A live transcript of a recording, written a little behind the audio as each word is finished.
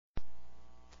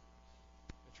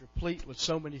replete with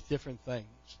so many different things.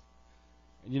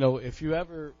 And if you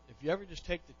ever just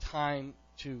take the time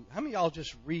to, how many of y'all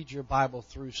just read your Bible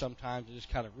through sometimes and just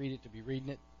kind of read it to be reading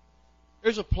it?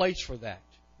 There's a place for that.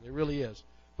 There really is.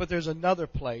 But there's another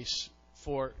place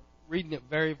for reading it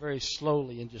very, very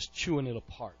slowly and just chewing it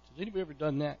apart. Has anybody ever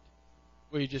done that?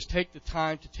 Where you just take the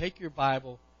time to take your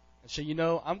Bible and say,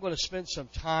 I'm going to spend some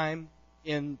time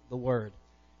in the Word.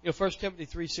 1 Timothy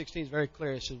 3:16 is very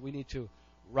clear. It says we need to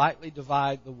rightly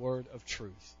divide the word of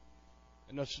truth.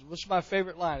 And this is my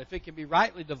favorite line. If it can be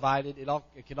rightly divided,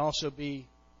 it can also be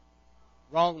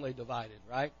wrongly divided,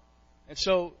 right? And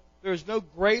so there's no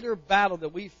greater battle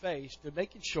that we face than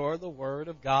making sure the Word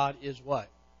of God is what?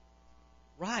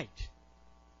 Right.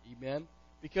 Amen.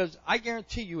 Because I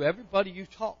guarantee you, everybody you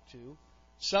talk to,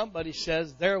 somebody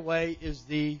says their way is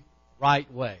the right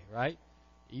way, right?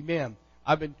 Amen.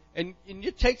 And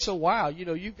it takes a while.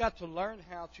 You've got to learn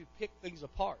how to pick things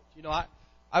apart.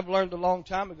 I've learned a long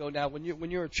time ago now. When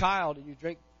you're a child and you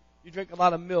drink a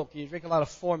lot of milk and you drink a lot of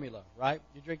formula, right?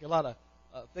 You drink a lot of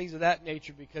things of that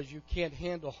nature because you can't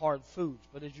handle hard foods.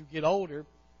 But as you get older,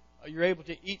 you're able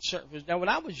to eat certain foods. Now, when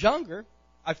I was younger,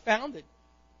 I found it,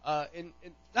 and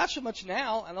not so much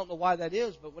now. I don't know why that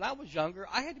is, but when I was younger,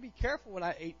 I had to be careful when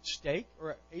I ate steak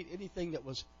or ate anything that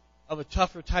was of a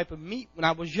tougher type of meat when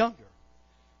I was younger.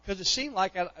 Because it seemed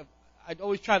like I'd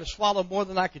always try to swallow more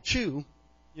than I could chew,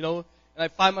 and I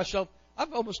find myself,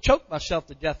 I've almost choked myself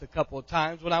to death a couple of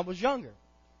times when I was younger.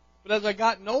 But as I've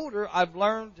gotten older, I've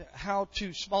learned how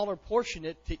to smaller portion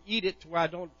it, to eat it to where I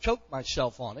don't choke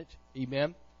myself on it,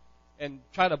 amen, and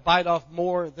try to bite off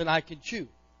more than I can chew,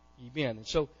 amen. And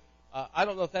so I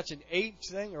don't know if that's an age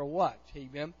thing or what,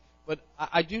 amen, but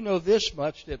I do know this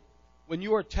much, that when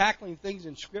you are tackling things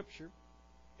in Scripture,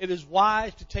 it is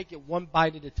wise to take it one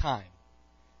bite at a time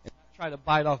and not try to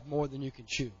bite off more than you can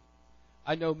chew.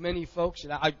 I know many folks,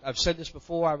 and I've said this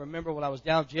before. I remember when I was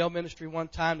down jail ministry one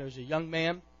time, there was a young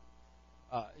man.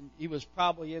 He was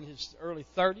probably in his early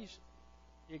 30s.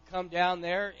 He had come down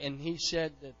there, and he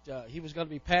said that he was going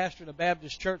to be pastor in a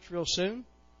Baptist church real soon.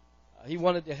 He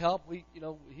wanted to help. He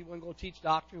wasn't going to teach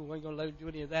doctrine. We weren't going to let him do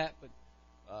any of that.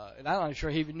 And I'm not sure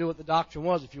he even knew what the doctrine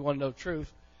was, if you want to know the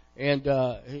truth. And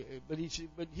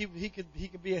he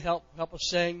could be a help us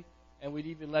sing, and we'd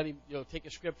even let him take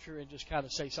a scripture and just kind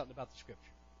of say something about the scripture.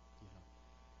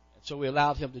 And so we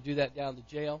allowed him to do that down to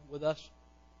jail with us,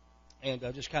 and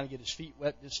just kind of get his feet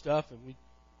wet and stuff. And of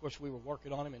course we were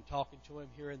working on him and talking to him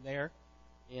here and there.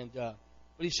 And but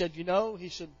he said,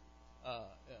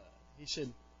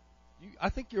 I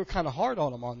think you were kind of hard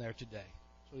on him on there today.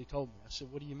 So he told me. I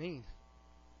said, what do you mean?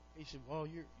 He said, well,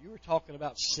 you were talking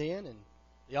about sin, and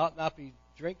they ought not be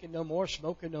drinking no more,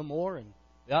 smoking no more, and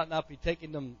they ought not be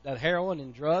taking that heroin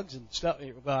and drugs and stuff.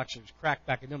 Well, actually, it was crack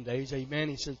back in them days, amen.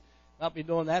 He says, not be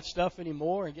doing that stuff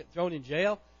anymore and get thrown in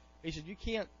jail. He said, you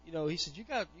can't, he said, you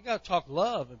got to talk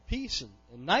love and peace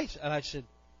and nice. And I said,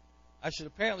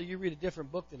 apparently you read a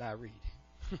different book than I read.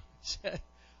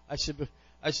 I said,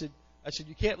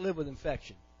 you can't live with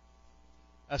infection.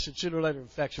 I said, sooner or later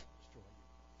infection will destroy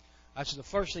you. I said, the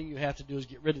first thing you have to do is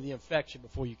get rid of the infection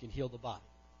before you can heal the body.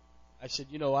 I said,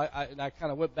 I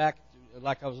kind of went back,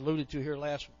 like I was alluded to here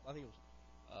I think it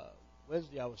was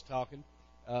Wednesday I was talking,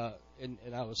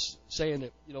 and I was saying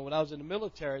that, when I was in the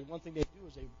military, one thing they do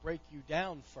is they break you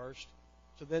down first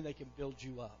so then they can build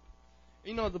you up.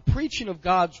 The preaching of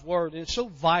God's Word, and it's so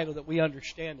vital that we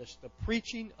understand this, the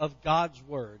preaching of God's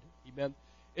Word, amen,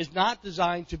 is not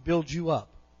designed to build you up.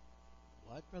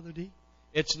 What, Brother D?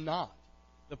 It's not.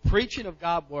 The preaching of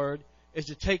God's Word is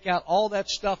to take out all that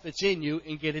stuff that's in you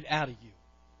and get it out of you.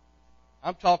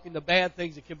 I'm talking the bad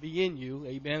things that can be in you,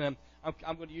 amen.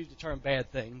 I'm going to use the term bad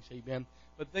things, amen.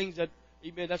 But things that,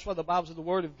 amen, that's why the Bible says the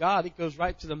Word of God, it goes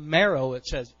right to the marrow, it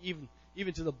says,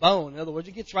 even to the bone. In other words,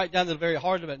 it gets right down to the very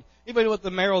heart of it. Anybody know what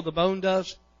the marrow of the bone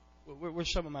does?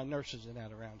 Where's some of my nurses in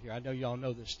that around here? I know y'all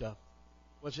know this stuff.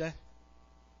 What's that?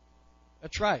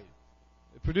 That's right.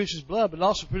 It produces blood, but it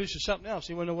also produces something else.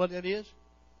 You want to know what that is?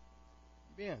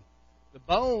 Amen. The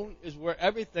bone is where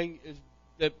everything is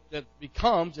that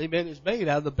becomes, amen, is made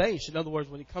out of the base. In other words,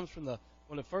 when it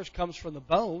first comes from the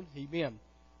bone, amen.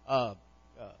 I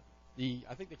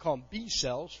think they call them B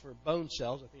cells for bone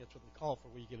cells. I think that's what they call it for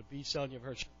where you get a B cell. And you ever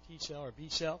heard T cell or B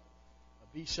cell?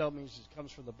 A B cell means it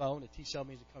comes from the bone. A T cell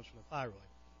means it comes from the thyroid.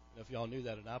 I don't know if y'all knew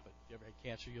that or not, but if you ever had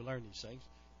cancer, you learn these things.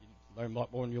 You learn a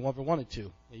lot more than you ever wanted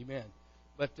to. Amen.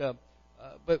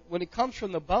 But when it comes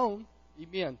from the bone,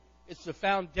 amen, it's the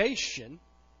foundation,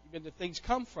 amen, that things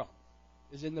come from,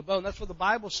 is in the bone. That's what the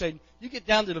Bible's saying. You get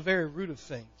down to the very root of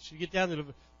things. You get down to the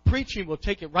preaching will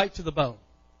take it right to the bone.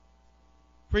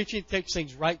 Preaching takes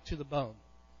things right to the bone.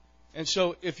 And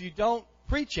so if you don't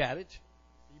preach at it,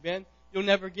 amen, you'll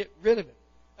never get rid of it.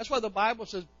 That's why the Bible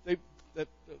says that the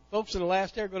folks in the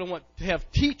last day are going to want to have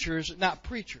teachers, not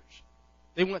preachers.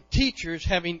 They want teachers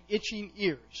having itching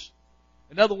ears.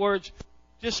 In other words,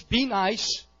 just be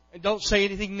nice and don't say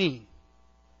anything mean.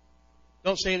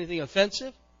 Don't say anything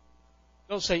offensive.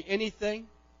 Don't say anything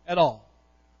at all.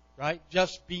 Right?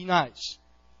 Just be nice.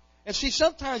 And see,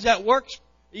 sometimes that works.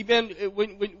 Even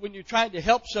when you're trying to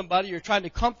help somebody, you're trying to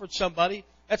comfort somebody,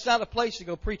 that's not a place to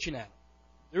go preaching at.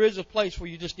 There is a place where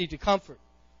you just need to comfort.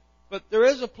 But there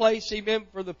is a place, amen,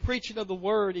 for the preaching of the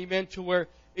Word, amen, to where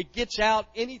it gets out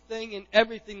anything and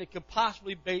everything that could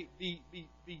possibly be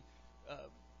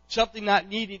something not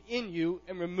needed in you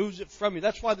and removes it from you.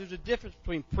 That's why there's a difference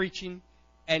between preaching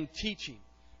and teaching.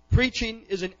 Preaching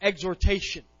is an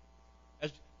exhortation.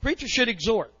 Preachers should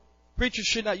exhort. Preachers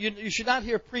should not. You should not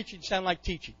hear preaching sound like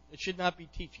teaching. It should not be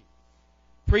teaching.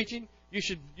 Preaching, you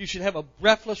should have a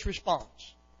breathless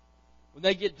response. When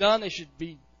they get done, they should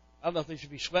be. I don't know if they should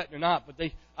be sweating or not, but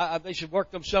they should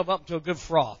work themselves up to a good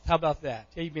froth. How about that?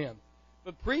 Amen.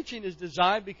 But preaching is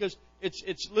designed because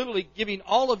it's literally giving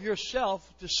all of yourself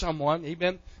to someone,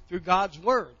 amen, through God's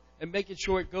Word and making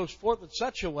sure it goes forth in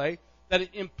such a way that it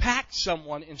impacts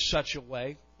someone in such a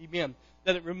way, amen,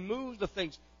 that it removes the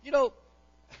things. You know,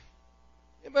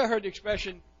 anybody heard the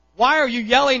expression, "Why are you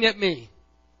yelling at me?"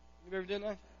 You ever done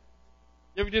that?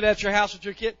 You ever do that at your house with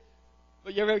your kid?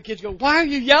 But you ever have kids go, "Why are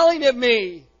you yelling at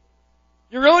me?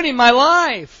 You're ruining my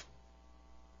life."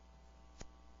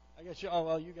 I guess you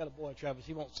got a boy, Travis.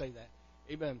 He won't say that.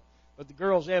 Amen. But the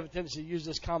girls, they have a tendency to use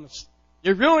this comment.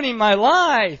 "You're ruining my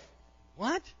life."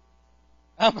 What?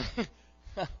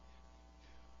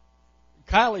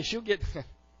 Kylie, she'll get...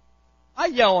 I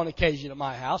yell on occasion at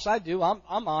my house. I do. I'm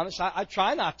honest. I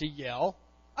try not to yell.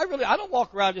 I don't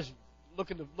walk around just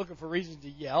looking for reasons to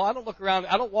yell. I don't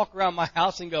walk around my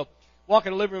house and walk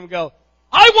in the living room and go,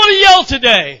 "I want to yell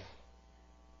today.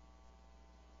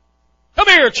 Come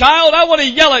here, child. I want to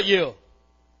yell at you."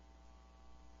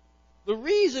 The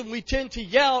reason we tend to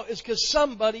yell is because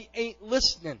somebody ain't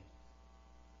listening.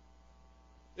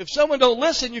 If someone don't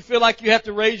listen, you feel like you have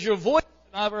to raise your voice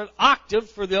an octave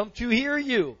for them to hear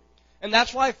you. And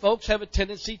that's why folks have a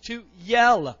tendency to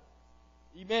yell.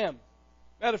 Amen.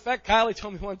 Matter of fact, Kylie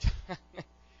told me one time,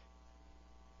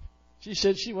 she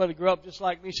said she wanted to grow up just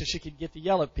like me so she could get to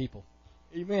yell at people.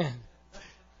 Amen.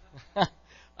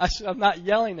 I said, "I'm not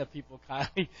yelling at people,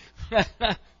 Kylie.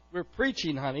 We're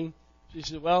preaching, honey." She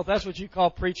said, "Well, if that's what you call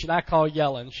preaching, I call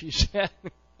yelling," she said.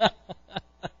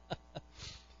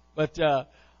 But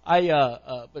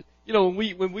you know,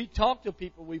 when we talk to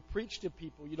people, we preach to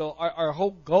people, you know, our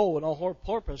whole goal and our whole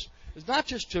purpose is not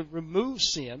just to remove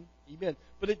sin, amen,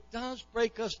 but it does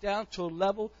break us down to a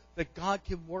level that God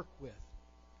can work with.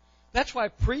 That's why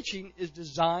preaching is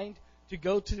designed to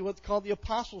go to what's called the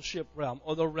apostleship realm,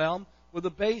 or the realm where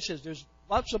the base is. There's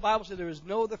lots of Bible says there is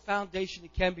no other foundation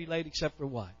that can be laid except for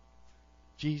what?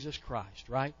 Jesus Christ,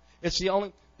 right? It's the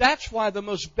only. That's why the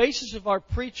most basis of our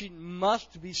preaching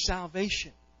must be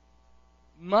salvation.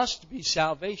 Must be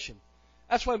salvation.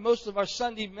 That's why most of our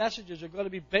Sunday messages are going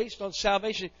to be based on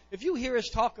salvation. If you hear us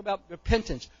talk about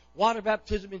repentance, water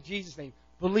baptism in Jesus' name,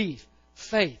 belief,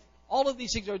 faith, all of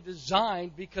these things are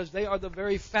designed because they are the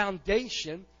very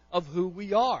foundation of who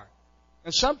we are.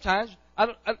 And sometimes,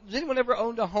 has anyone ever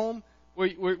owned a home where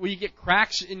you get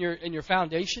cracks in your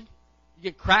foundation? You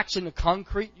get cracks in the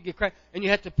concrete, and you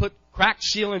have to put crack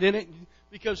sealant in it,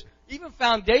 because even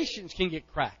foundations can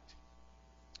get cracked.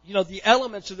 You know, the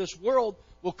elements of this world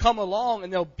will come along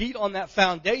and they'll beat on that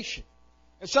foundation.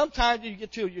 And sometimes you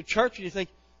get to your church and you think,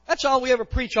 that's all we ever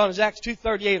preach on is Acts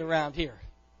 2:38 around here.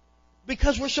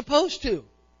 Because we're supposed to.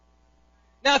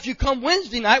 Now, if you come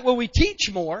Wednesday night where we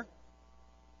teach more,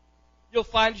 you'll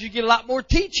find that you get a lot more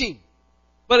teaching.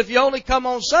 But if you only come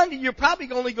on Sunday, you're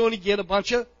probably only going to get a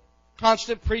bunch of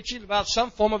constant preaching about some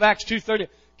form of Acts 2:38.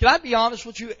 Can I be honest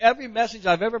with you? Every message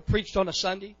I've ever preached on a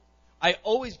Sunday, I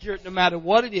always gear it, no matter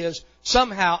what it is,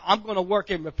 somehow I'm going to work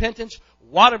in repentance,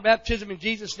 water baptism in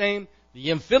Jesus' name, the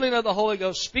infilling of the Holy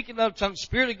Ghost, speaking of tongues,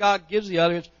 Spirit of God gives the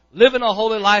utterance, living a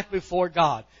holy life before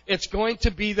God. It's going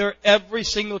to be there every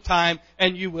single time,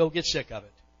 and you will get sick of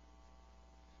it.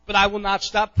 But I will not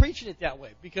stop preaching it that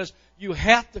way, because you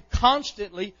have to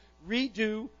constantly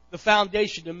redo the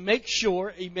foundation to make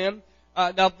sure, amen.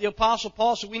 Now, the Apostle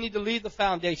Paul said we need to leave the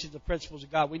foundations, the principles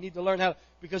of God. We need to learn how,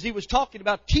 because he was talking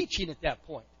about teaching at that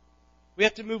point. We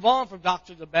have to move on from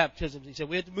doctrines of baptisms. He said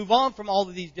we have to move on from all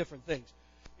of these different things.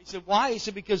 He said, why? He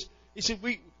said, because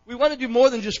we want to do more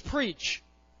than just preach.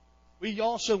 We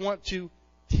also want to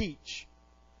teach.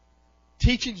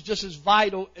 Teaching is just as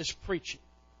vital as preaching.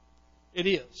 It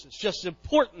is. It's just as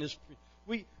important as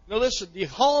now listen, the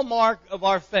hallmark of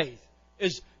our faith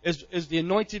is the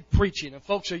anointed preaching, and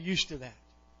folks are used to that.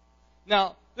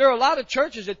 Now, there are a lot of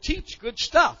churches that teach good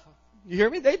stuff. You hear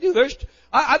me? They do.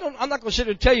 I'm not going to sit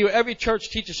here and tell you every church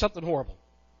teaches something horrible.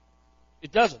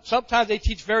 It doesn't. Sometimes they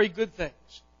teach very good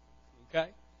things. Okay?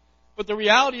 But the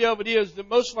reality of it is that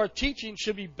most of our teaching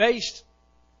should be based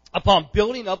upon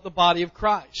building up the body of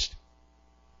Christ.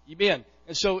 Amen.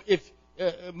 And so if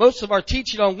most of our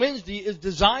teaching on Wednesday is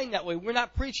designed that way, we're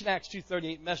not preaching Acts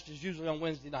 2:38 messages usually on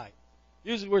Wednesday night.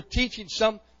 Usually we're teaching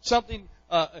something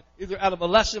either out of a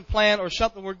lesson plan or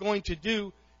something we're going to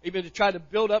do, amen, to try to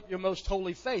build up your most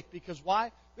holy faith. Because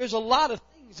why? There's a lot of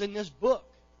things in this book.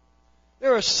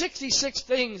 There are 66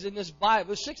 things in this Bible.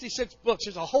 There's 66 books.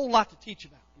 There's a whole lot to teach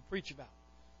about and preach about.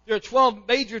 There are 12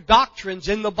 major doctrines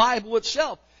in the Bible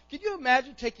itself. Can you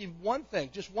imagine taking one thing,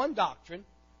 just one doctrine,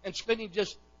 and spending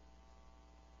just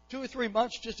 2 or 3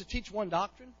 months just to teach one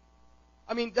doctrine?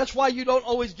 I mean, that's why you don't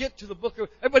always get to the book of...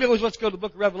 Everybody always wants to go to the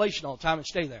book of Revelation all the time and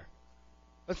stay there.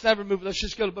 Let's never move. Let's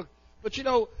just go to the book. But you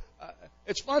know,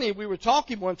 it's funny. We were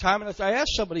talking one time, and I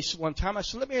asked somebody one time, I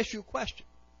said, let me ask you a question.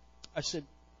 I said,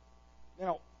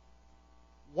 now,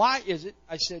 why is it?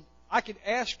 I said, I could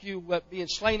ask you what being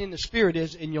slain in the Spirit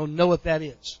is, and you'll know what that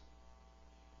is.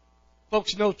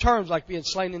 Folks know terms like being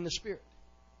slain in the Spirit.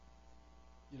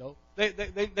 You know,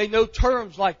 they know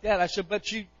terms like that. I said, but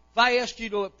if I ask you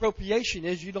what appropriation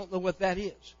is, you don't know what that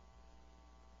is.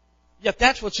 Yet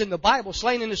that's what's in the Bible,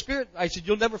 slain in the Spirit. I said,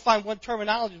 you'll never find one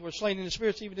terminology where slain in the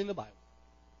Spirit's even in the Bible.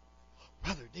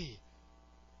 Brother D,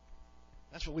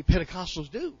 that's what we Pentecostals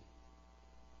do.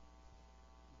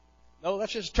 No,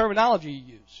 that's just terminology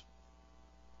you use.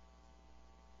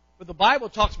 But the Bible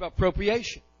talks about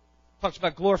appropriation. It talks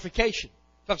about glorification.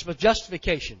 It talks about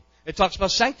justification. It talks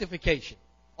about sanctification.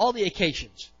 All the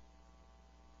occasions.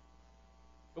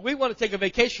 But we want to take a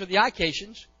vacation for the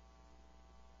occasions.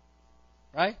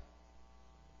 Right?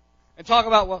 And talk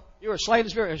about, well, you were slain in the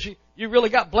Spirit. You really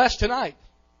got blessed tonight.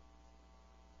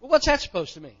 Well, what's that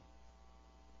supposed to mean?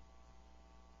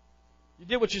 You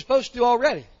did what you're supposed to do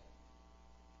already.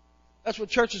 That's what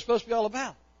church is supposed to be all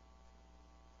about.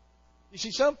 You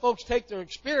see, some folks take their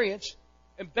experience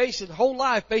and base their whole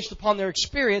life based upon their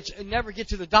experience and never get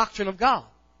to the doctrine of God.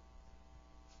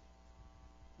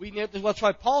 That's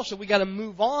why Paul said we got to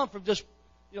move on from just,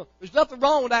 there's nothing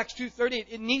wrong with Acts 2:38.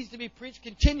 It needs to be preached,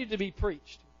 continue to be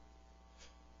preached.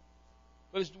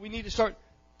 But we need to start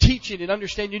teaching and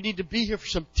understand you need to be here for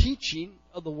some teaching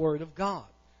of the Word of God.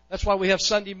 That's why we have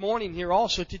Sunday morning here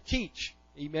also to teach.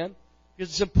 Amen. Because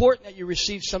it's important that you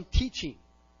receive some teaching.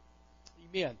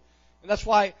 Amen. And that's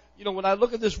why, when I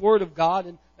look at this Word of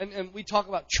God, and we talk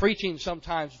about preaching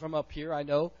sometimes from up here, I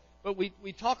know, but we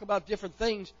talk about different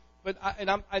things. But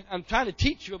I'm trying to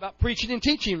teach you about preaching and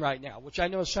teaching right now, which I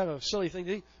know is kind of a silly thing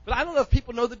to do. But I don't know if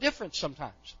people know the difference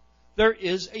sometimes. There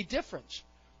is a difference.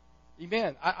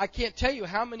 Amen. I can't tell you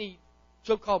how many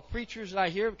so-called preachers that I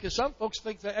hear, because some folks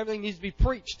think that everything needs to be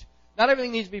preached. Not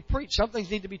everything needs to be preached. Some things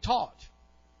need to be taught.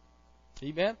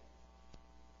 Amen.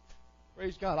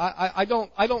 Praise God. I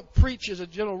don't preach as a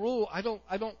general rule. I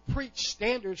don't preach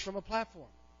standards from a platform.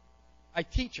 I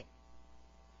teach them.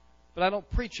 But I don't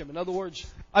preach them. In other words,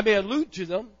 I may allude to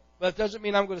them, but it doesn't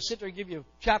mean I'm going to sit there and give you a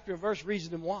chapter, verse,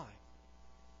 reason, and why.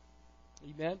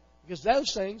 Amen? Because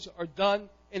those things are done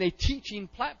in a teaching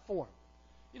platform.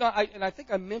 I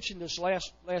think I mentioned this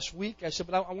last week. I said,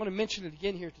 but I want to mention it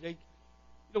again here today.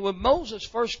 When Moses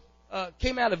first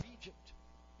came out of Egypt,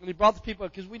 when he brought the people,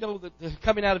 because we know that the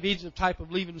coming out of Egypt is a type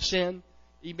of leaving sin.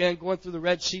 Amen? Going through the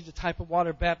Red Sea is a type of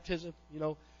water baptism,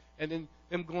 and then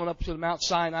him going up to the Mount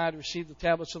Sinai to receive the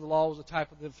tablets of the law was a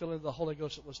type of the filling of the Holy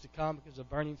Ghost that was to come, because of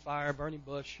burning fire, burning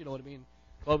bush, you know what I mean,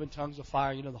 cloven tongues of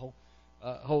fire, the whole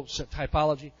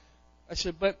typology. I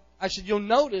said, you'll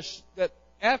notice that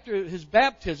after his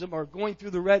baptism or going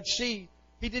through the Red Sea,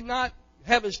 he did not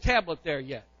have his tablet there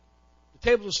yet. The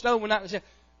tables of stone were not in his hand.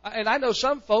 And I know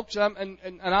some folks, and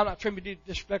I'm not trying to be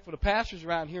disrespectful to pastors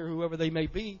around here, whoever they may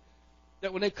be,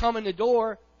 that when they come in the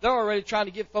door, they're already trying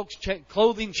to get folks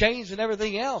clothing, chains, and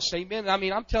everything else. Amen. I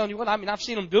mean, I'm telling you what. I've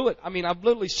seen them do it. I've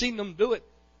literally seen them do it.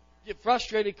 Get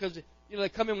frustrated because they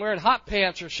come in wearing hot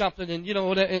pants or something, and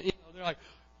they're like,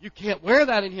 you can't wear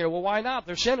that in here. Well, why not?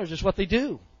 They're sinners. It's what they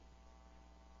do.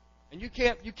 And you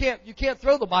can't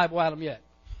throw the Bible at them yet.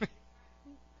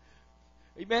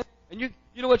 Amen. And you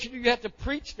know what you do? You have to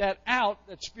preach that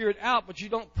spirit out, but you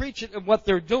don't preach it in what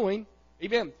they're doing.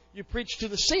 Amen. You preach to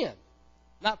the sin,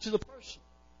 not to the person.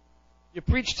 You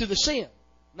preach to the sin,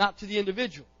 not to the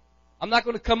individual. I'm not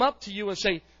going to come up to you and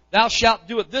say, thou shalt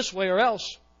do it this way or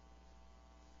else.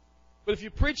 But if you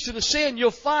preach to the sin,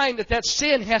 you'll find that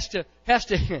sin has to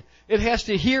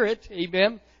hear it,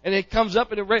 amen, and it comes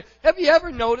up in a Have you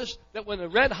ever noticed that when the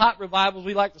red hot revivals,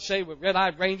 we like to say, when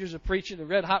red-eyed rangers are preaching, the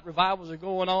red hot revivals are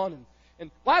going on,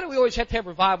 and why do we always have to have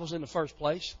revivals in the first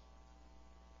place?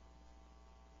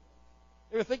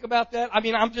 You ever think about that? I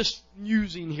mean, I'm just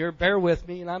musing here. Bear with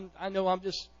me, and I know I'm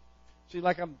just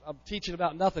like I'm teaching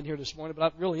about nothing here this morning,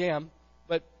 but I really am.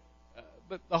 But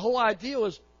the whole idea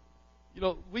is,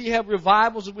 we have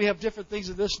revivals and we have different things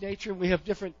of this nature, and we have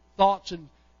different thoughts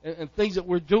and things that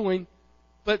we're doing.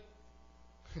 But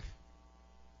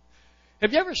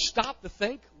have you ever stopped to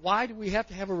think, why do we have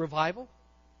to have a revival?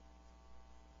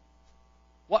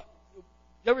 What?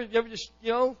 You ever just,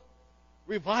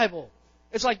 revival?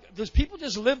 It's like, does people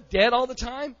just live dead all the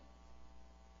time?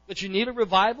 That you need a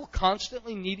revival,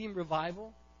 constantly needing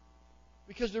revival?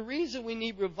 Because the reason we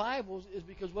need revivals is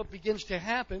because what begins to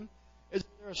happen is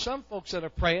there are some folks that are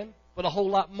praying, but a whole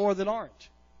lot more that aren't.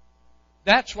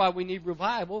 That's why we need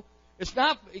revival. It's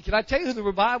not, can I tell you who the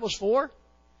revival's for?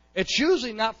 It's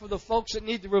usually not for the folks that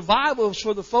need the revival, it's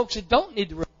for the folks that don't need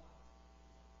the revival.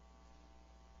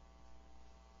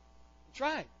 That's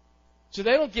right. So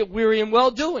they don't get weary in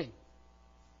well-doing.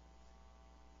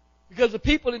 Because the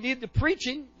people that need the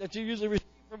preaching that you usually receive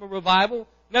from a revival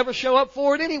never show up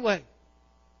for it anyway.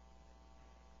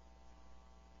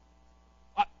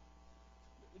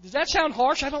 Does that sound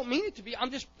harsh? I don't mean it to be.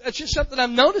 It's just something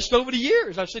I've noticed over the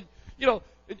years. I said,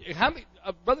 how many,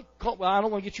 Brother Colt, I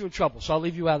don't want to get you in trouble, so I'll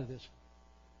leave you out of this.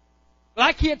 But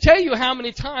I can't tell you how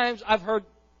many times I've heard,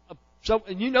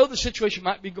 and the situation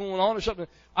might be going on or something.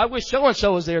 I wish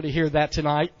so-and-so was there to hear that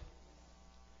tonight.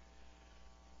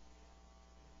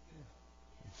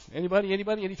 Anybody?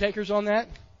 Any takers on that?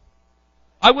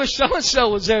 I wish so-and-so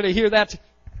was there to hear that.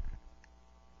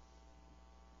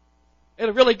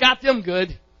 It really got them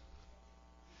good.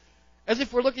 As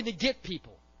if we're looking to get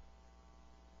people.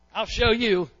 I'll show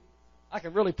you. I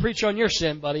can really preach on your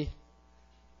sin, buddy.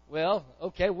 Well,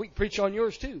 okay, we can preach on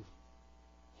yours too.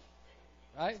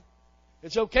 Right?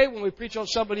 It's okay when we preach on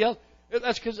somebody else.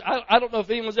 That's because I don't know if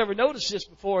anyone's ever noticed this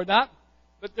before or not.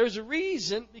 But there's a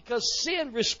reason, because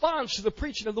sin responds to the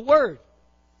preaching of the Word.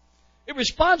 It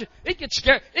responds. It gets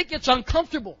scared. It gets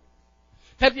uncomfortable.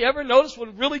 Have you ever noticed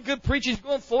when really good preaching is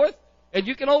going forth? And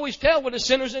you can always tell when a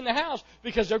sinner's in the house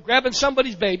because they're grabbing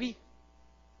somebody's baby.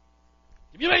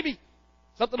 Give me a baby.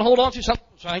 Something to hold on to. Something.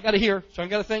 So I ain't got to hear. So I ain't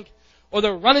got to think. Or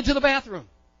they're running to the bathroom.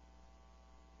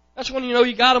 That's when you know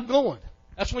you got them going.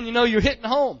 That's when you know you're hitting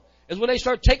home. Is when they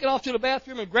start taking off to the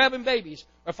bathroom and grabbing babies.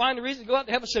 Or find a reason to go out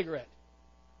and have a cigarette.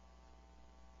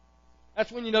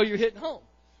 That's when you know you're hitting home.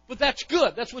 But that's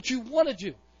good. That's what you want to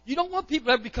do. You don't want people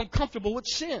to ever become comfortable with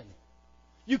sin.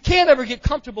 You can't ever get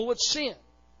comfortable with sin.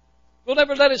 Don't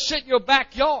ever let it sit in your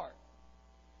backyard.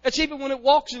 That's even when it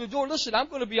walks in the door. Listen, I'm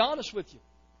going to be honest with you.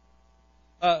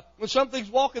 When something's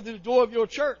walking through the door of your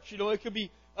church, it could be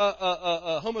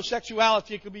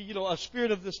homosexuality. It could be, a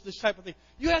spirit of this type of thing.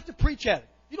 You have to preach at it.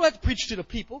 You don't have to preach to the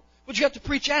people, but you have to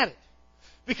preach at it.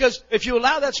 Because if you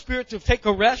allow that spirit to take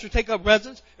a rest or take up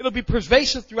residence, it'll be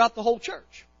pervasive throughout the whole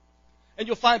church. And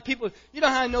you'll find people, you know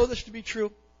how I know this to be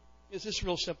true? It's just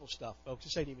real simple stuff, folks.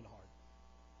 This ain't even hard.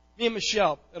 Me and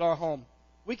Michelle at our home,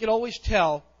 we can always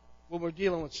tell when we're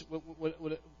dealing with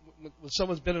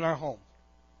someone's been in our home.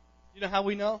 You know how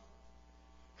we know?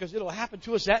 Because it'll happen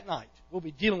to us that night. We'll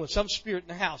be dealing with some spirit in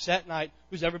the house that night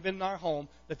who's ever been in our home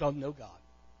that doesn't know God.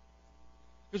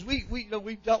 Because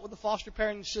we've dealt with the foster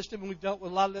parenting system and we've dealt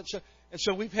with a lot of that stuff. And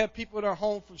so we've had people in our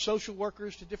home, from social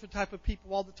workers to different type of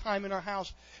people all the time in our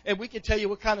house. And we can tell you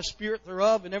what kind of spirit they're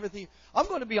of and everything. I'm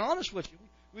going to be honest with you.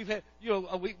 We've had,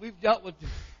 we've dealt with,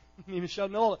 Michelle,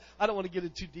 no, I don't want to get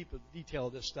into too deep of detail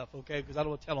of this stuff, okay, because I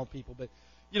don't want to tell on people. But,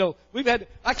 we've had,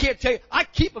 I can't tell you, I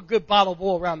keep a good bottle of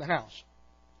oil around the house.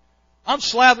 I'm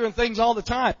slathering things all the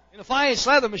time. And if I ain't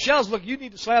slathering, Michelle's, look, you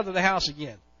need to slather the house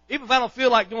again. Even if I don't feel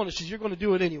like doing it, she says, you're going to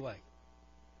do it anyway.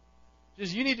 She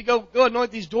says, you need to go anoint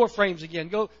these door frames again.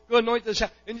 Go anoint this house.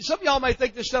 And some of y'all may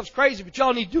think this stuff's crazy, but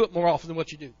y'all need to do it more often than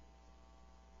what you do.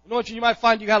 Anointing, you might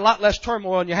find you got a lot less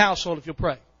turmoil in your household if you'll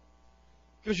pray.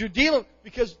 Because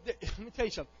let me tell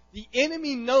you something. The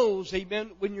enemy knows,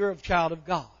 amen, when you're a child of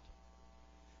God.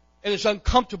 And it's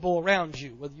uncomfortable around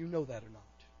you, whether you know that or not.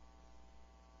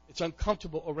 It's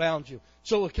uncomfortable around you.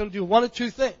 So it can do one of two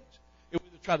things. It will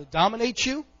either try to dominate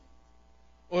you,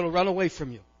 or it'll run away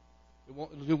from you. It'll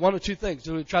do one or two things.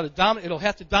 It'll try to dominate. It'll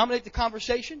have to dominate the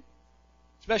conversation.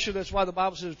 Especially that's why the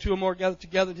Bible says, two or more gathered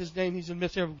together in His name, He's in the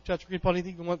midst of every touch, agree upon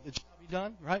anything that shall be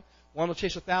done, right? One will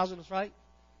chase 1,000, that's right.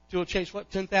 Two will chase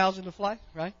what? 10,000 to fly,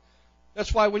 right?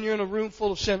 That's why when you're in a room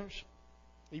full of sinners,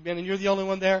 Amen. And you're the only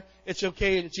one there. It's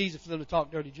okay and it's easy for them to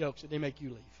talk dirty jokes and they make you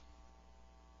leave.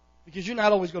 Because you're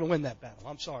not always going to win that battle.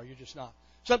 I'm sorry, you're just not.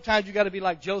 Sometimes you got to be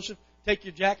like Joseph, take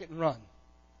your jacket and run.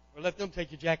 Or let them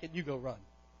take your jacket and you go run.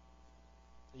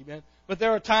 Amen. But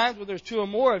there are times when there's two or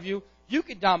more of you, you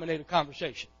can dominate a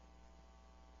conversation.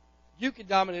 You can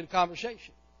dominate a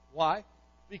conversation. Why?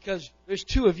 Because there's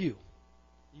two of you.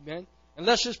 Amen.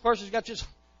 Unless this person's got just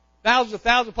thousands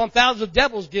upon thousands of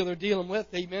devils they're dealing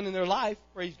with, amen, in their life,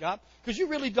 praise God. Because you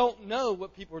really don't know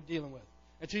what people are dealing with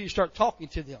until you start talking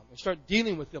to them and start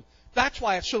dealing with them. That's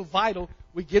why it's so vital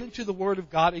we get into the Word of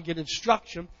God and get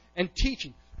instruction and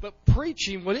teaching. But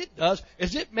preaching, what it does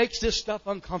is it makes this stuff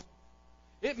uncomfortable.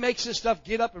 It makes this stuff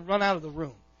get up and run out of the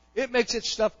room. It makes it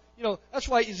stuff, that's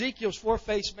why Ezekiel's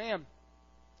four-faced man,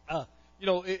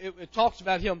 it talks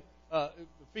about him, the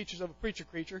features of a preacher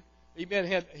creature. He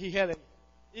had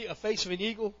a face of an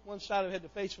eagle. One side of it had the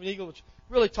face of an eagle, which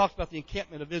really talks about the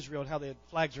encampment of Israel and how they had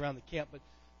flags around the camp. But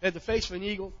they had the face of an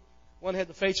eagle. One had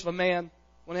the face of a man.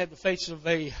 One had the face of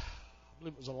I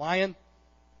believe it was a lion.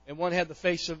 And one had the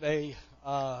face of a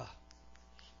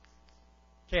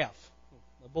calf,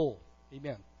 a bull.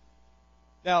 Amen.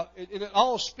 Now, it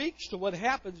all speaks to what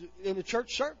happens in the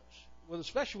church service,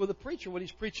 especially with a preacher when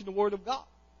he's preaching the Word of God.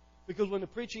 Because when the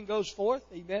preaching goes forth,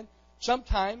 amen,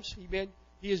 sometimes, amen,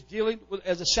 he is dealing with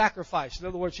as a sacrifice. In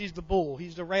other words, he's the bull,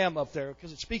 he's the ram up there,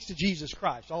 because it speaks to Jesus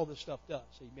Christ. All this stuff does,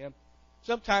 amen.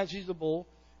 Sometimes he's the bull,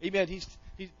 amen.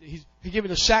 He's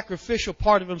giving a sacrificial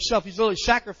part of himself. He's literally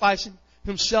sacrificing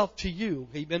himself to you,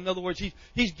 amen. In other words,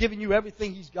 he's giving you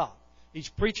everything he's got. He's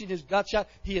preaching his guts out.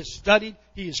 He has studied.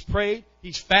 He has prayed.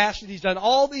 He's fasted. He's done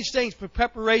all these things for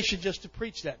preparation just to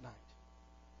preach that night.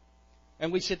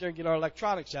 And we sit there and get our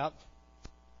electronics out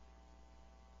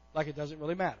like it doesn't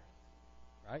really matter.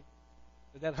 Right?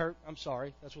 Did that hurt? I'm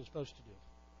sorry. That's what it's supposed to do.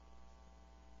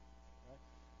 Right?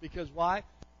 Because why?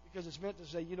 Because it's meant to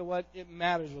say, you know what? It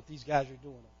matters what these guys are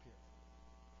doing up here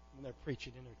when they're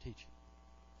preaching and they're teaching.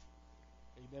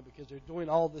 Amen. Because they're doing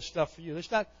all this stuff for you.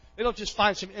 They don't just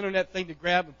find some internet thing to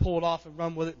grab and pull it off and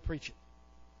run with it and preach it.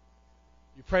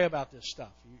 You pray about this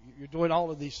stuff. You're doing all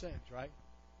of these things, right?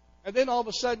 And then all of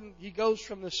a sudden, he goes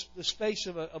from this face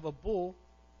of a bull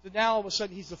to now all of a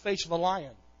sudden he's the face of a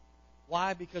lion.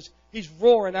 Why? Because he's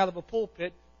roaring out of a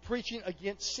pulpit preaching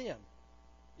against sin.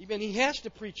 Even he has to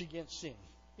preach against sin.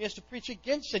 He has to preach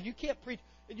against sin. You can't preach,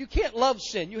 and you can't love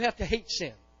sin. You have to hate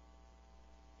sin.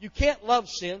 You can't love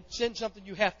sin. Sin's something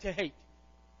you have to hate.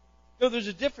 There's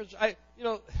a difference.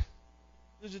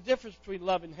 There's a difference between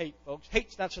love and hate, folks.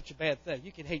 Hate's not such a bad thing.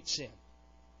 You can hate sin.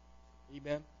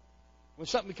 Amen. When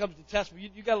something becomes detestable,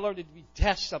 you got to learn to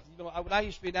detest something. When I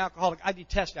used to be an alcoholic, I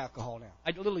detest alcohol now.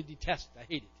 I literally detest it. I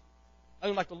hate it. I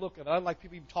don't like the look of it. I don't like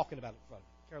people even talking about it in front of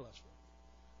me. Care less for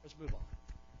it. Let's move on.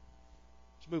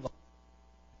 Let's move on.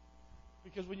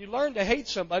 Because when you learn to hate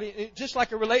somebody, just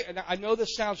like and I know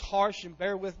this sounds harsh and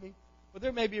bear with me, but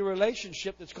there may be a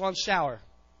relationship that's gone sour.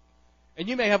 And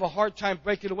you may have a hard time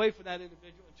breaking away from that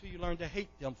individual until you learn to hate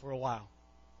them for a while.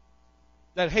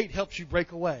 That hate helps you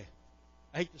break away.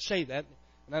 I hate to say that,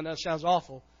 and I know that sounds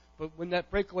awful, but when that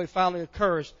breakaway finally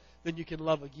occurs, then you can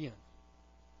love again.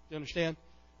 You understand?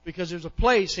 Because there's a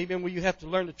place, amen, where you have to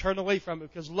learn to turn away from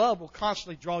it, because love will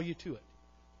constantly draw you to it.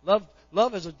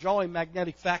 Love has a drawing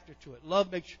magnetic factor to it.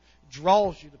 Love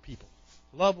draws you to people.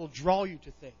 Love will draw you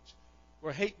to things,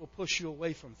 where hate will push you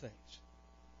away from things.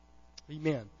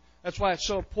 Amen. That's why it's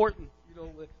so important,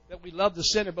 that we love the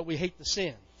sinner, but we hate the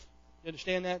sin. You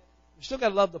understand that? You still got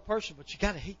to love the person, but you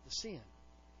got to hate the sin.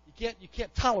 You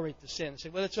can't tolerate the sin and say,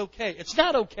 well, it's okay. It's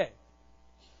not okay.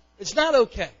 It's not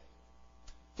okay.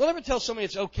 Don't ever tell somebody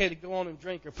it's okay to go on and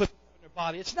drink or put it in their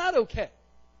body. It's not okay.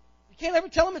 You can't ever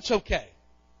tell them it's okay.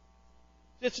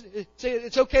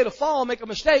 It's okay to fall and make a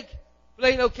mistake, but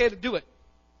it ain't okay to do it.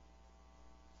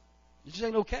 It just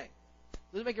ain't okay.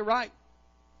 It doesn't make it right.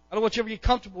 I don't want you to ever get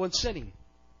comfortable in sinning.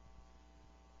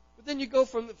 But then you go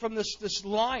from this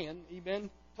lion, amen,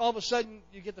 to all of a sudden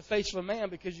you get the face of a man,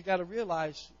 because you got to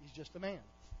realize he's just a man.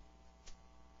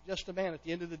 Just a man. At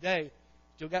the end of the day,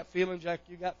 still got feelings like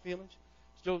you got feelings.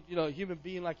 Still, a human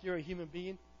being like you're a human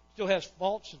being. Still has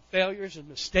faults and failures and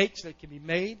mistakes that can be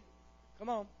made. Come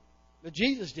on. Now,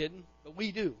 Jesus didn't, but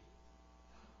we do.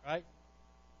 Right?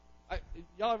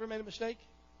 Y'all ever made a mistake?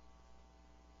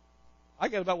 I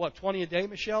get about, 20 a day,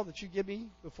 Michelle, that you give me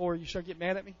before you start getting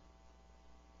mad at me?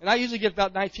 And I usually get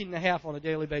about 19 and a half on a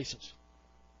daily basis.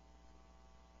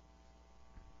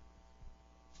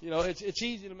 It's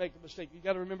easy to make a mistake. You've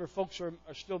got to remember folks are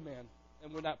still men,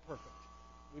 and we're not perfect.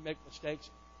 We make mistakes.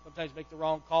 Sometimes make the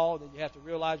wrong call, and then you have to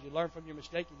realize you learn from your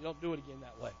mistake and you don't do it again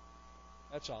that way.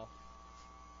 That's all.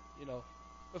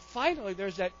 But finally,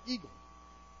 there's that eagle.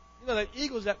 You know, that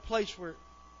eagle is that place where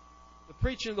the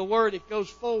preaching of the Word, it goes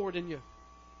forward and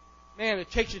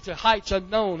it takes you to heights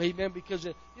unknown. Amen. Because,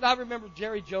 I remember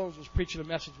Jerry Jones was preaching a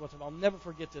message once, and I'll never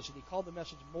forget this. And he called the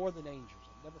message More Than Angels.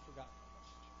 I've never forgotten that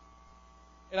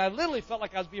message. And I literally felt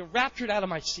like I was being raptured out of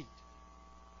my seat.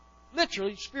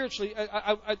 Literally, spiritually,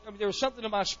 I mean, there was something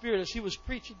in my spirit as he was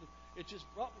preaching. It just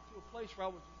brought me to a place where I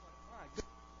was just like, my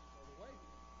goodness,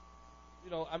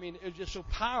 the way. It was just so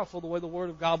powerful the way the Word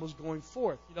of God was going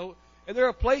forth. And there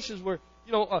are places where,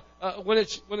 when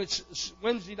it's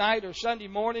Wednesday night or Sunday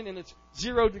morning and it's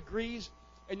 0 degrees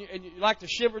and you like to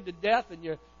shiver to death and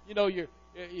you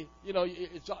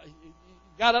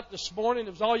got up this morning.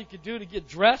 It was all you could do to get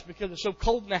dressed because it's so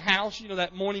cold in the house.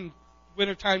 That morning,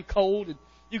 wintertime cold, and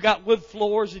you got wood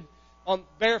floors and on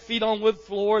bare feet on wood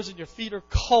floors, and your feet are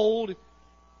cold. And,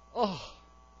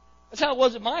 that's how it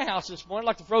was at my house this morning.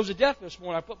 Like the froze to death this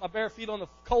morning. I put my bare feet on the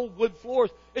cold wood floors.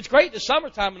 It's great in the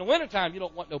summertime. In the wintertime, you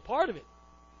don't want no part of it.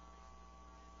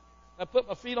 I put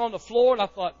my feet on the floor, and I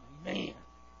thought, man,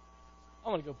 I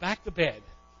want to go back to bed.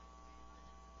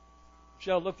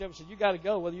 Michelle looked at me and said, you got to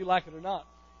go whether you like it or not.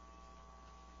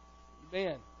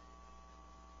 Man.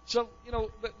 So,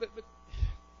 but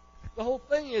the whole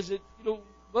thing is that,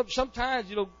 sometimes,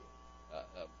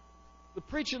 the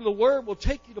preaching of the Word will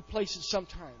take you to places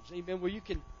sometimes, amen, where you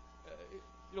can,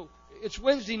 it's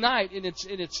Wednesday night and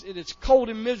it's cold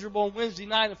and miserable on Wednesday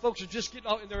night, and folks are just getting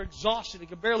out and they're exhausted. They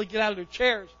can barely get out of their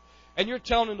chairs, and you're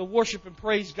telling them to worship and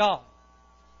praise God.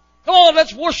 Come on,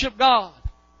 let's worship God.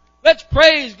 Let's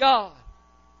praise God.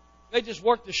 They just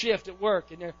worked the shift at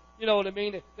work, and you know what I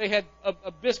mean? They had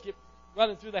a biscuit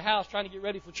running through the house trying to get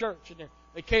ready for church, and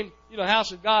they came,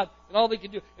 house of God, and all they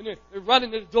could do, and they're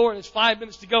running to the door, and it's 5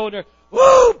 minutes to go, and they're,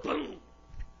 whoo, boom.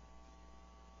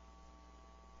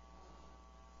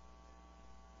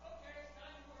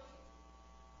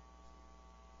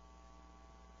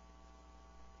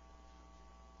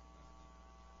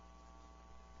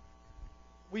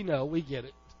 We know, we get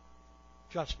it.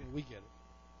 Trust me, we get it.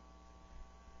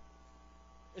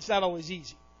 It's not always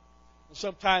easy. And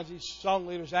sometimes these song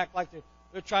leaders act like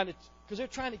they're trying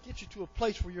to get you to a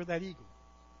place where you're that eagle.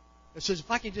 It says,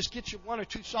 if I can just get you 1 or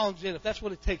 2 songs in, if that's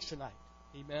what it takes tonight.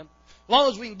 Amen. As long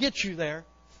as we can get you there,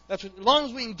 as long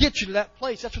as we can get you to that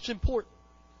place, that's what's important.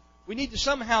 We need to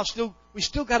somehow we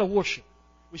still got to worship.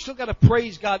 We still got to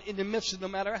praise God in the midst of, no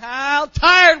matter how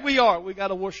tired we are, we got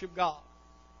to worship God.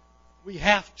 We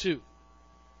have to.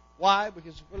 Why?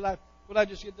 Because what I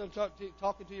just get done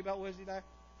talking to you about Wednesday night?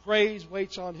 Praise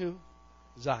waits on who?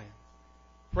 Zion.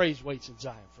 Praise waits in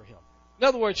Zion for Him. In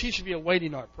other words, He should be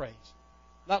awaiting our praise.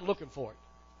 Not looking for it,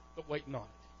 but waiting on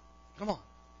it. Come on.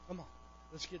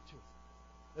 Let's get to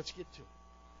it.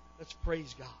 Let's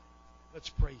praise God. Let's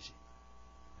praise Him.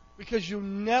 Because you'll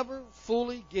never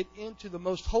fully get into the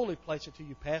most holy place until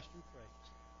you pass through praise.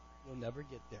 You'll never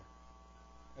get there.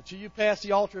 Until you pass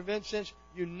the altar of incense,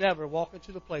 you never walk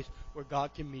into the place where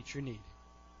God can meet your need.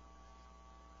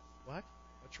 What?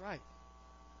 That's right.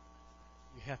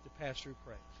 You have to pass through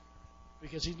praise.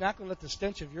 Because He's not going to let the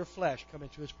stench of your flesh come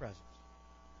into His presence.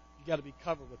 You've got to be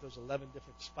covered with those 11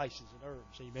 different spices and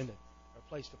herbs, amen, that are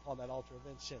placed upon that altar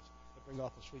of incense that bring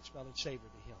off a sweet-smelling savor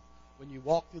to Him. When you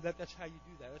walk through that, that's how you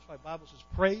do that. That's why the Bible says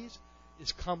praise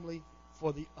is comely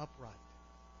for the upright.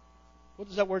 What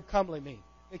does that word comely mean?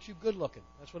 It makes you good looking.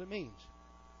 That's what it means.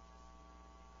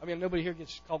 I mean, nobody here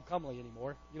gets called comely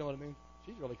anymore. You know what I mean?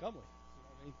 She's really comely.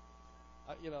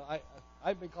 You know what I mean?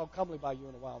 I've been called comely by you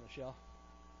in a while, Michelle.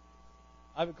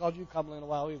 I haven't called you comely in a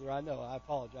while either. I know. I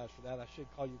apologize for that. I should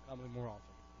call you comely more often.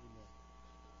 Amen.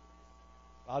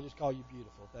 I'll just call you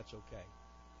beautiful if that's okay.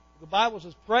 The Bible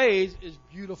says praise is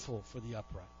beautiful for the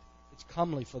upright. It's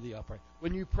comely for the upright.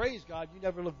 When you praise God, you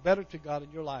never look better to God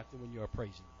in your life than when you are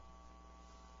praising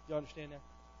Him. Do you understand that?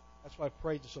 That's why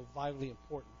praise is so vitally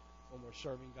important when we're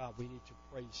serving God. We need to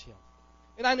praise Him.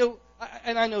 And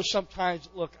I know sometimes,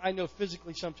 look, I know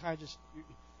physically sometimes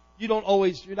you're not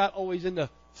always in the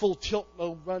full tilt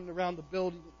mode running around the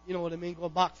building, you know what I mean,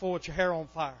 going Mach 4 with your hair on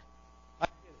fire. I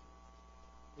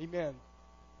get it. Amen.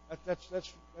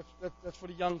 That's for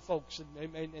the young folks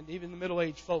and even the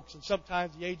middle-aged folks, and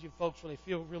sometimes the aged folks when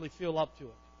they really feel up to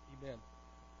it. Amen.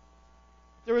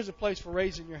 There is a place for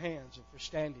raising your hands and for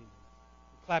standing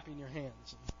and clapping your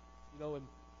hands, and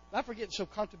not for getting so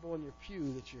comfortable in your pew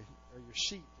or your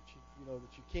seat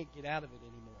that you can't get out of it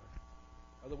anymore,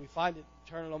 or that we find it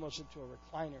turning almost into a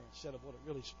recliner instead of what it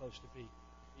really is supposed to be.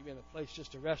 Even a place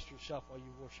just to rest yourself while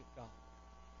you worship God.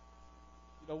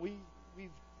 We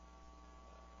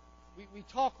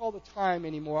talk all the time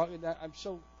anymore. I'm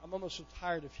almost so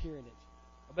tired of hearing it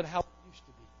about how it used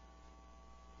to be.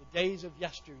 the days of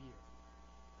yesteryear.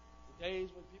 The days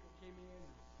when people came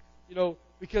in, you know,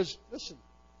 because, listen,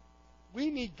 we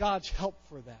need God's help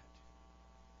for that.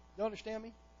 You understand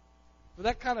me? For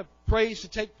that kind of praise to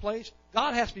take place,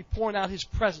 God has to be pouring out His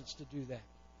presence to do that.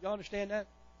 You understand that?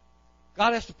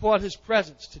 God has to pour out His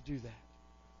presence to do that.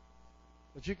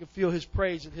 But you can feel His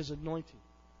praise and His anointing.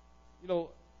 You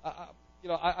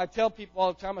know, I tell people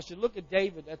all the time, I said, look at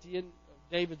David at the end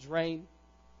of David's reign.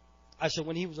 I said,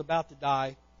 when he was about to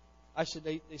die, I said,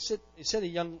 they set a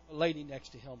young lady next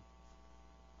to him.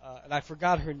 And I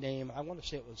forgot her name. I want to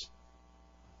say it was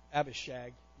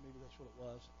Abishag. Maybe that's what it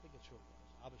was. I think that's what it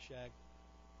was, Abishag.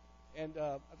 And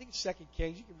I think it's 2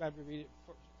 Kings. You can maybe read it.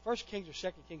 1 Kings or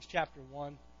 2 Kings chapter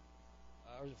 1.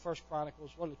 Or the 1 Chronicles.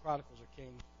 One of the Chronicles are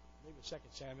King. Maybe 2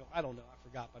 Samuel. I don't know. I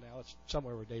forgot by now. It's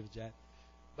somewhere where David's at.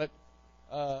 But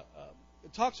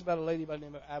it talks about a lady by the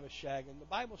name of Abishag. And the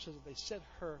Bible says that they set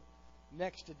her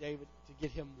next to David to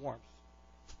get him warmth.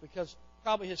 Because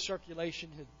probably his circulation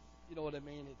had, you know what I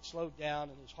mean, had slowed down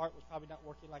and his heart was probably not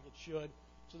working like it should.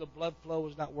 So the blood flow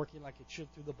was not working like it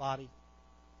should through the body.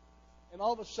 And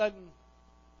all of a sudden,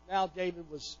 now David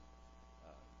was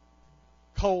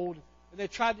cold. And they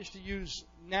tried just to use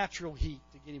natural heat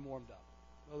to get him warmed up.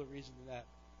 No other reason than that.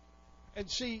 And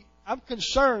see, I'm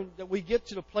concerned that we get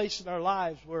to the place in our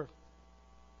lives where,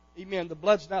 amen, the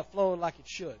blood's not flowing like it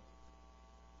should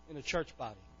in a church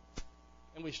body.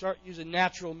 And we start using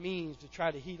natural means to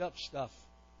try to heat up stuff.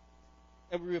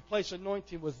 And we replace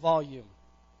anointing with volume.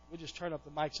 We just turn up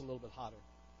the mics a little bit hotter.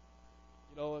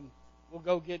 You know, and we'll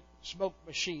go get smoke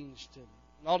machines and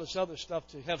all this other stuff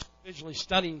to have visually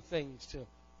stunning things to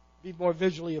be more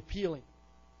visually appealing.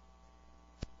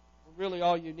 But really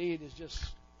all you need is just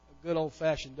a good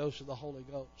old-fashioned dose of the Holy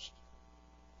Ghost.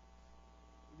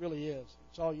 It really is.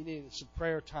 It's all you need. It's some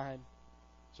prayer time,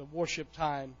 some worship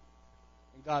time,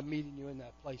 and God meeting you in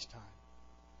that place time.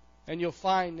 And you'll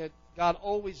find that God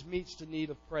always meets the need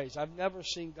of praise. I've never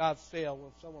seen God fail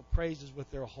when someone praises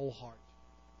with their whole heart.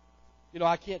 You know,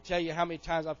 I can't tell you how many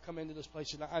times I've come into this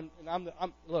place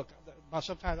look,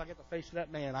 sometimes I get the face of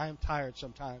that man. I am tired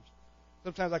sometimes.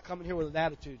 Sometimes I come in here with an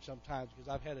attitude sometimes because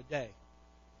I've had a day.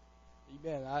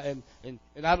 Amen.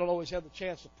 And I don't always have the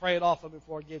chance to pray it off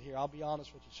before I get here. I'll be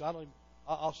honest with you. So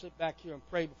I'll sit back here and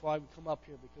pray before I even come up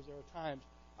here because there are times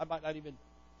I might not even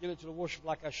get into the worship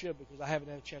like I should because I haven't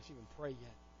had a chance to even pray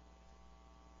yet.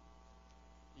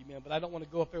 Amen. But I don't want to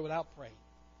go up there without praying.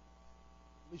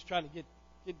 At least trying to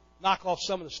knock off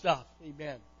some of the stuff.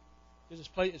 Amen. Because this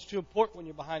place, it's too important when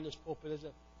you're behind this pulpit.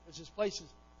 It's this place.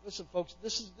 Listen, folks,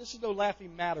 this is no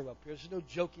laughing matter up here. This is no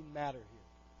joking matter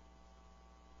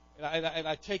here. And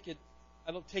I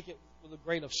don't take it with a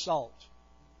grain of salt.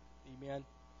 Amen.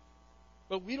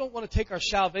 But we don't want to take our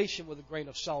salvation with a grain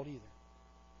of salt either.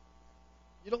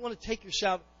 You don't want to take your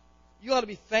salvation. You ought to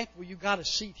be thankful you got a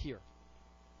seat here.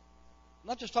 I'm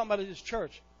not just talking about in this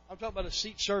church. I'm talking about a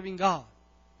seat serving God.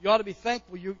 You ought to be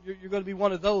thankful you're going to be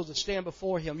one of those that stand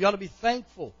before Him. You ought to be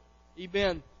thankful,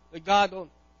 amen, that God don't,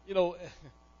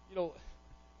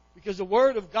 because the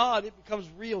Word of God, it becomes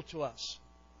real to us.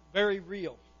 Very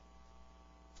real.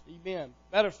 Amen.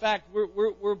 Matter of fact,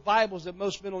 we're Bibles that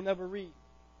most men will never read.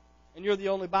 And you're the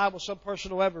only Bible some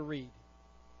person will ever read.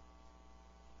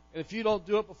 And if you don't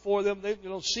do it before them, you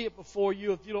don't see it before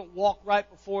you, if you don't walk right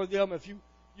before them, if you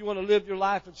want to live your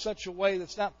life in such a way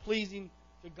that's not pleasing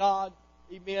to God,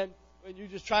 amen, and you're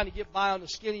just trying to get by on the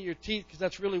skin of your teeth because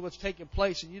that's really what's taking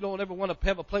place, and you don't ever want to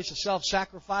have a place of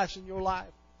self-sacrifice in your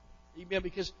life, amen,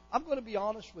 because I'm going to be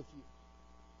honest with you.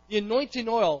 The anointing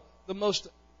oil, the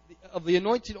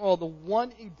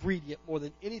one ingredient more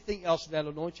than anything else in that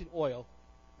anointing oil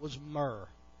was myrrh.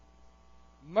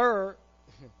 Myrrh,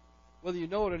 whether you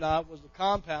know it or not, was the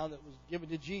compound that was given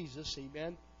to Jesus,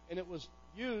 amen, and it was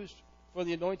used for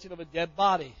the anointing of a dead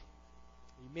body.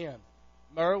 Amen.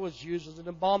 Myrrh was used as an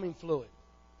embalming fluid.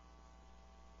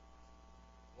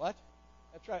 What?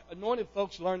 That's right. Anointed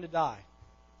folks learn to die.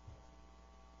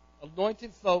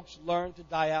 Anointed folks learn to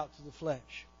die out to the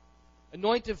flesh.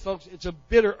 Anointed folks, it's a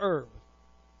bitter herb.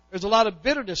 There's a lot of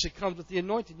bitterness that comes with the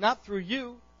anointing, not through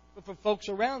you, but from folks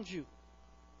around you.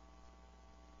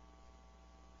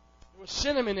 There was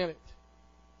cinnamon in it.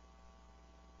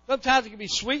 Sometimes it can be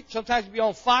sweet, sometimes it can be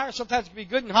on fire, sometimes it can be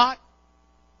good and hot.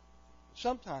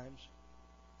 Sometimes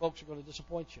folks are going to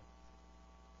disappoint you.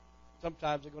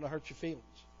 Sometimes they're going to hurt your feelings.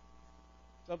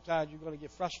 Sometimes you're going to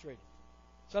get frustrated.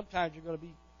 Sometimes you're going to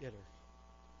be bitter.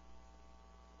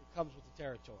 It comes with the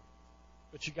territory.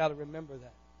 But you got to remember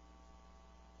that.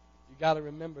 You got to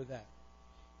remember that.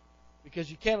 Because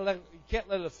you can't let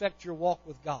it affect your walk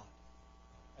with God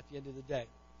at the end of the day.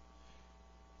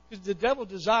 Because the devil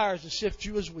desires to sift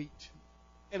you as wheat.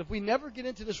 And if we never get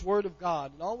into this Word of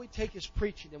God, and all we take is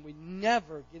preaching, and we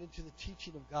never get into the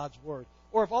teaching of God's Word,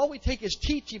 or if all we take is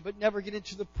teaching but never get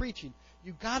into the preaching,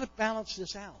 you've got to balance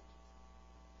this out.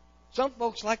 Some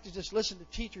folks like to just listen to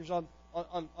teachers on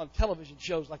television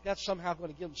shows like that's somehow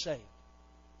going to get them saved.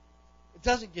 It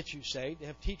doesn't get you saved to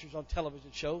have teachers on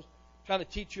television shows trying to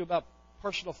teach you about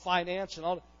personal finance and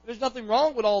all that. There's nothing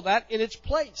wrong with all that in its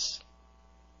place.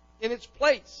 In its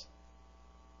place.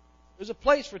 There's a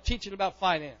place for teaching about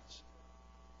finance.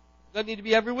 It doesn't need to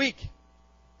be every week.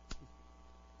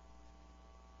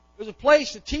 There's a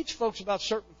place to teach folks about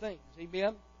certain things.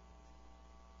 Amen?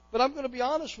 But I'm going to be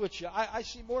honest with you. I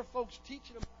see more folks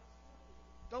teaching about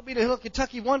don't be the Hill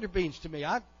Kentucky Wonder Beans to me.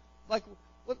 How's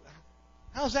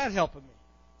that helping me?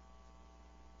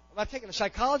 Am I taking a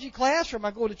psychology class or am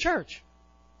I going to church?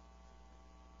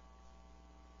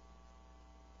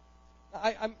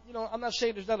 I'm not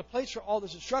saying there's not a place for all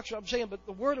this instruction. I'm saying, but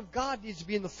the Word of God needs to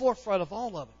be in the forefront of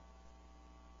all of it.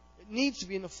 It needs to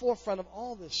be in the forefront of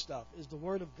all this stuff, is the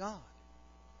Word of God.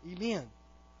 Amen.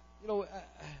 When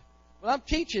I'm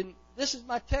teaching, this is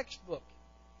my textbook.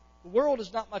 The world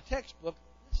is not my textbook.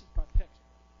 This is my textbook.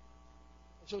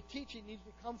 And so teaching needs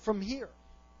to come from here.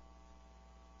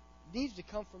 It needs to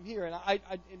come from here. And I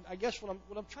guess what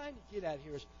I'm trying to get at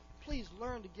here is, please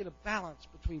learn to get a balance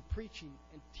between preaching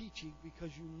and teaching,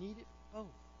 because you need it both.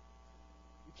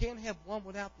 You can't have one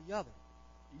without the other,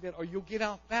 or you'll get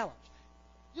off balance.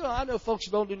 I know folks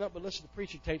who don't do nothing but listen to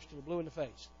preaching tapes till they're blue in the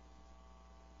face.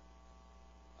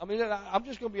 I mean, I'm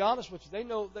just going to be honest with you. They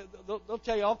know they'll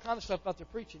tell you all kinds of stuff about their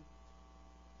preaching,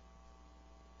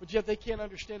 but yet they can't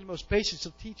understand the most basics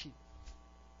of teaching.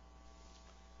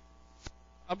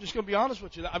 I'm just going to be honest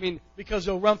with you. I mean, because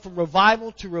they'll run from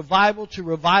revival to revival to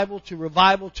revival to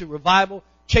revival to revival,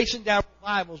 chasing down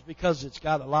revivals because it's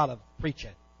got a lot of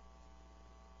preaching.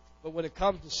 But when it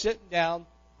comes to sitting down,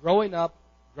 growing up,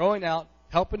 growing out,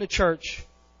 helping the church,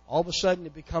 all of a sudden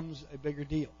it becomes a bigger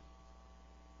deal.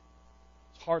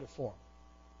 It's harder for them.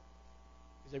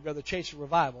 Because they'd rather chase a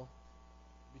revival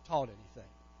than be taught anything.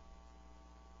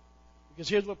 Because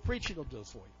here's what preaching will do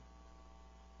for you.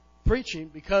 Preaching,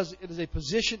 because it is a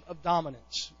position of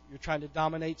dominance. You're trying to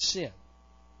dominate sin.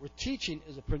 Where teaching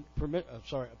is a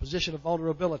position of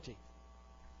vulnerability.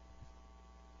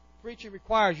 Preaching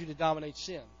requires you to dominate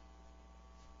sin.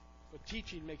 But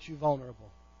teaching makes you vulnerable.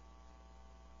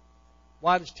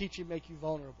 Why does teaching make you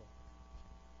vulnerable?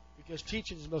 Because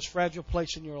teaching is the most fragile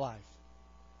place in your life.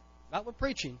 Not with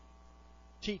preaching.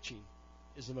 Teaching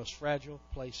is the most fragile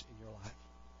place in your life.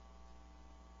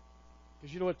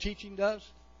 Because you know what teaching does?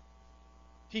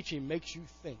 Teaching makes you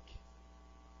think.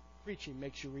 Preaching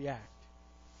makes you react.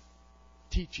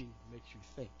 Teaching makes you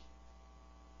think.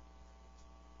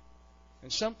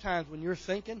 And sometimes when you're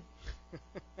thinking,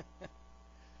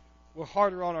 we're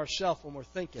harder on ourselves when we're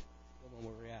thinking than when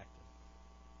we're reacting.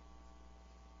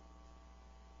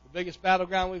 The biggest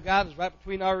battleground we've got is right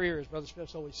between our ears. Brother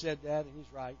Smith's always said that, and he's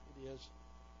right. It is.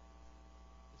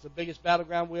 It's the biggest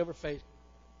battleground we ever face.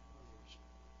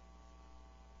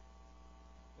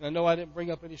 And I know I didn't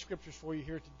bring up any scriptures for you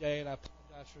here today, and I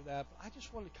apologize for that. But I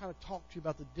just wanted to kind of talk to you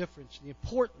about the difference and the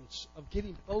importance of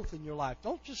getting both in your life.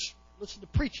 Don't just listen to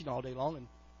preaching all day long and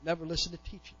never listen to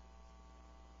teaching.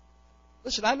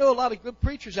 Listen, I know a lot of good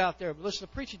preachers out there, but listen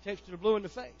to preaching tapes till they're blue in the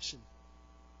face.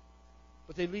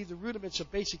 But they leave the rudiments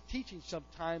of basic teaching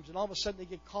sometimes, and all of a sudden they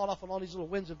get caught off on all these little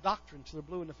winds of doctrine till they're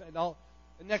blue in the face. And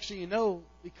next thing you know,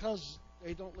 because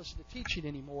they don't listen to teaching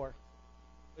anymore,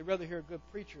 they'd rather hear a good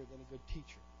preacher than a good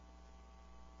teacher.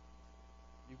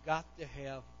 You've got to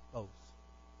have both,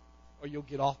 or you'll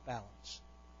get off balance.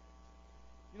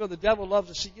 The devil loves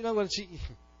to see. You know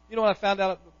what I found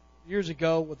out years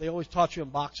ago? What they always taught you in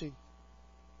boxing.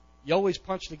 You always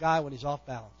punch the guy when he's off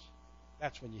balance.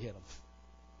 That's when you hit him.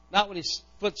 Not when his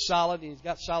foot's solid and he's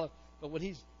got solid, but when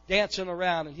he's dancing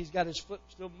around and he's got his foot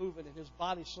still moving and his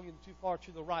body's swinging too far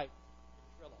to the right,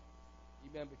 you drill him.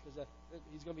 Amen. Because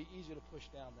he's going to be easier to push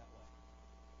down that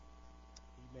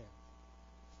way.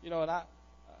 Amen. And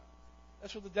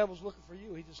that's what the devil's looking for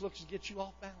you. He just looks to get you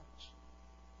off balance.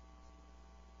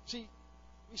 See,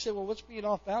 we say, well, what's being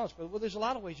off balance? But there's a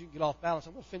lot of ways you can get off balance.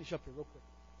 I'm going to finish up here real quick.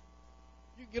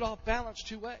 You can get off balance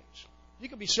two ways. You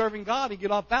can be serving God and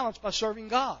get off balance by serving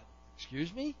God.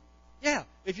 Excuse me? Yeah.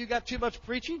 If you got too much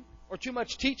preaching or too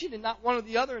much teaching and not one or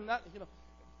the other, and not,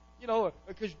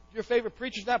 because your favorite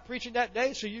preacher's not preaching that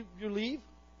day, so you leave.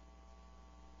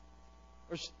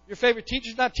 Or your favorite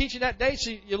teacher's not teaching that day, so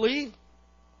you leave.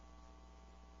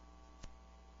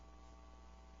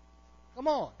 Come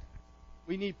on.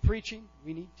 We need preaching,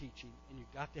 we need teaching, and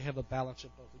you've got to have a balance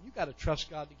of both. And you've got to trust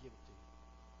God to give it to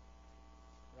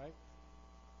you. Right?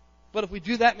 But if we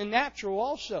do that in the natural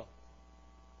also,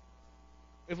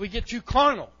 if we get too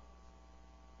carnal,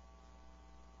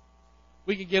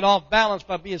 we can get off balance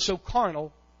by being so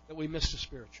carnal that we miss the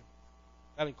spiritual.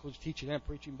 That includes teaching and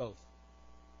preaching both.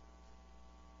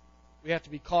 We have to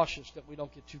be cautious that we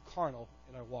don't get too carnal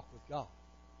in our walk with God.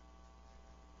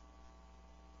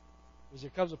 Because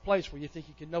there comes a place where you think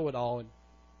you can know it all and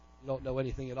you don't know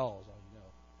anything at all is all you know.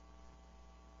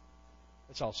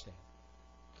 Let's all stand.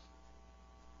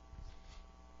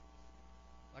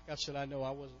 Like I said, I know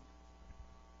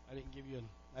I didn't give you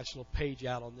a nice little page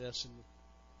out on this and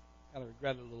kind of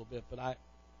regret it a little bit, but I've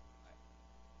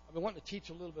been wanting to teach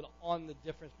a little bit on the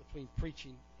difference between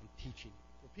preaching and teaching.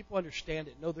 So people understand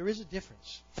it. No, there is a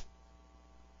difference.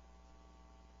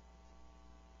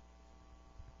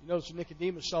 You notice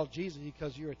Nicodemus saw Jesus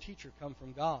because you're a teacher come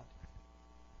from God.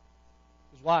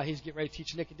 Because why? He's getting ready to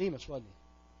teach Nicodemus, wasn't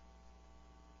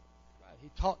he? Right. He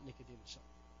taught Nicodemus something.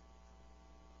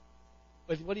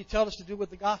 But what did he tell us to do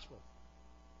with the gospel?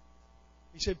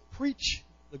 He said, preach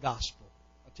the gospel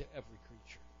unto every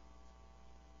creature.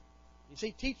 He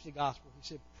said, teach the gospel. He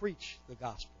said, preach the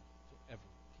gospel to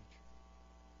every creature.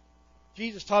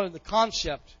 Jesus taught him the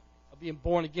concept of being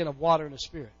born again of water and the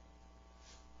Spirit.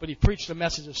 But he preached the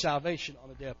message of salvation on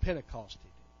the day of Pentecost.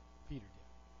 Peter did.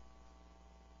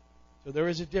 So there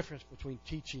is a difference between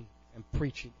teaching and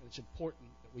preaching. And it's important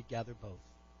that we gather both.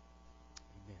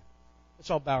 Amen. Let's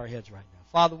all bow our heads right now.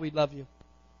 Father, we love you.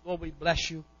 Lord, we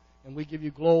bless you. And we give you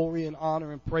glory and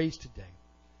honor and praise today.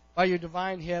 By your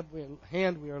divine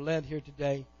hand, we are led here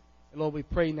today. And Lord, we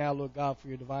pray now, Lord God, for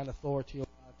your divine authority, Lord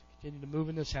God, to continue to move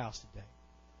in this house today.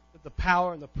 That the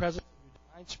power and the presence of your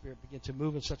divine Spirit begin to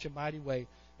move in such a mighty way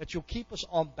that you'll keep us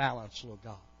on balance, Lord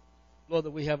God. Lord,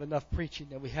 that we have enough preaching,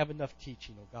 that we have enough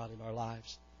teaching, oh God, in our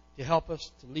lives to help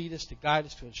us, to lead us, to guide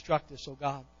us, to instruct us, oh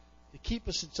God, to keep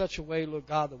us in such a way, Lord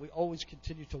God, that we always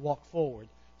continue to walk forward,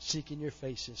 seeking your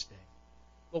face this day.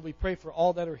 Lord, we pray for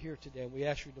all that are here today, and we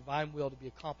ask your divine will to be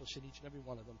accomplished in each and every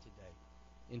one of them today.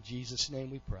 In Jesus' name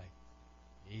we pray.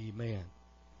 Amen.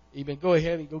 Amen. Go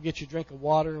ahead and go get your drink of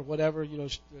water or whatever. You know,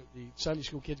 the Sunday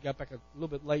school kids got back a little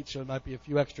bit late, so it might be a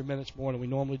few extra minutes more than we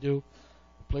normally do.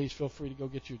 Please feel free to go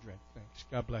get your drink. Thanks.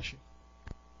 God bless you.